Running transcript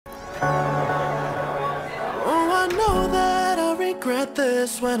regret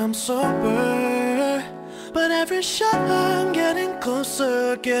this when I'm sober, but every shot I'm getting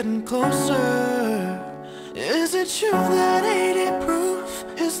closer, getting closer. Is it true that 80 proof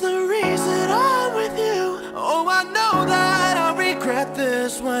is the reason I'm with you? Oh, I know that I'll regret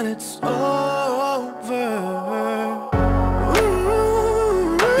this when it's over.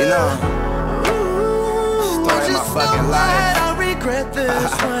 Ooh, you know, story of my fucking life. I'll regret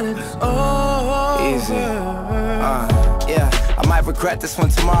this when it's over. Easy. Yeah, I might regret this when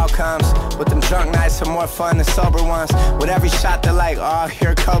tomorrow comes, but them drunk nights are more fun than sober ones. With every shot they're like, oh,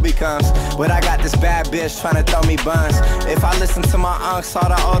 here Kobe comes. But I got this bad bitch trying to throw me buns. If I listen to my unks, all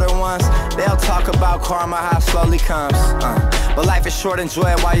the older ones, they'll talk about karma, how it slowly comes. But life is short,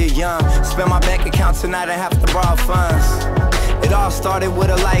 enjoy it while you're young. Spend my bank account tonight and have to borrow funds. It all started with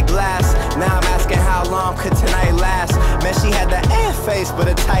a light glass. Now I'm asking how long could tonight last. Man, she had the face but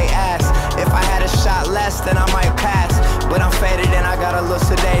a tight ass. If I had a shot less, then I might pass. But I'm faded and I got a little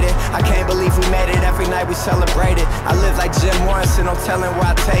sedated. I can't believe we made it, every night we celebrated. I live like Jim Morrison, no telling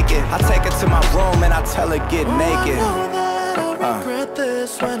where I take it. I take her to my room and I tell her get naked. I know that I'll regret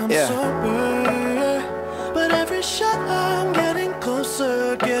this when I'm sober, but every shot I'm getting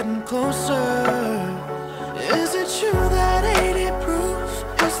closer, getting closer. Is it true that 80 proof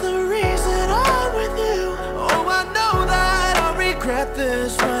is the reason I'm with you? Oh, I know that I'll regret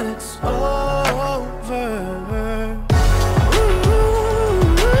this when it's over.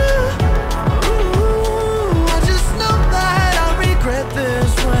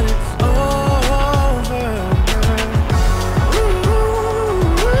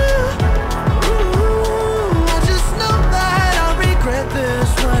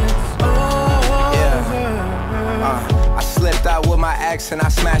 And I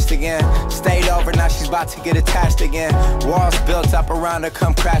smashed again. Stayed over, now she's about to get attached again. Walls built up around her,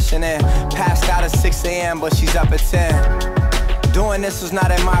 come crashing in. Passed out at 6 AM, but she's up at 10. Doing this was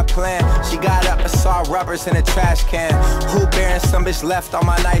not in my plan. She got up and saw rubbers in a trash can. Who bearing some bitch left on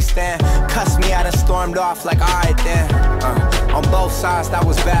my nightstand. Cussed me out and stormed off like alright then. On both sides that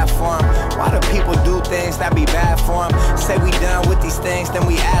was bad for him. Why do people do things that be bad for him? Say we done with these things, then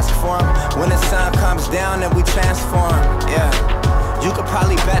we ask for them. When the sun comes down, then we transform. Yeah. You could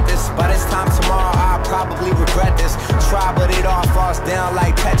probably bet this, by this time tomorrow I'll probably regret this. Try, but it all falls down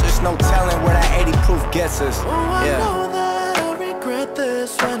like Tetris. No telling where that 80 proof gets us. Oh, I know that I'll regret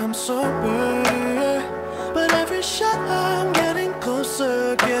this when I'm sober, but every shot I'm getting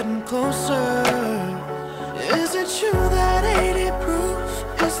closer, getting closer. Is it true that 80 proof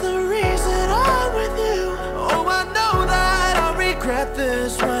is the reason I'm with you? Oh, I know that I'll regret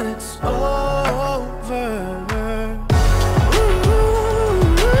this when it's over.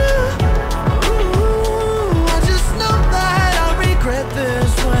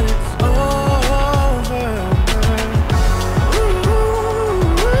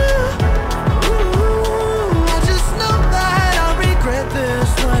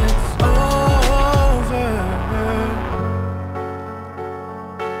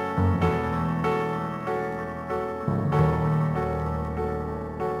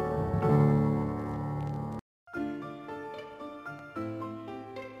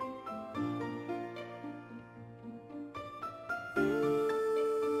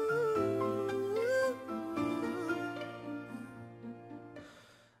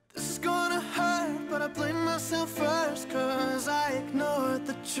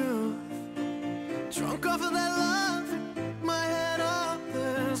 Drunk off of that love, my head up,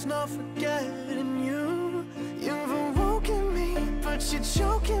 there's no forgetting you. You've awoken me, but you're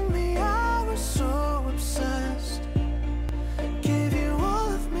choking me. I was so obsessed. Gave you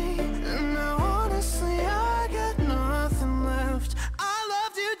all of me, and now honestly I got nothing left. I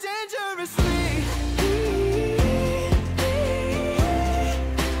loved you dangerously.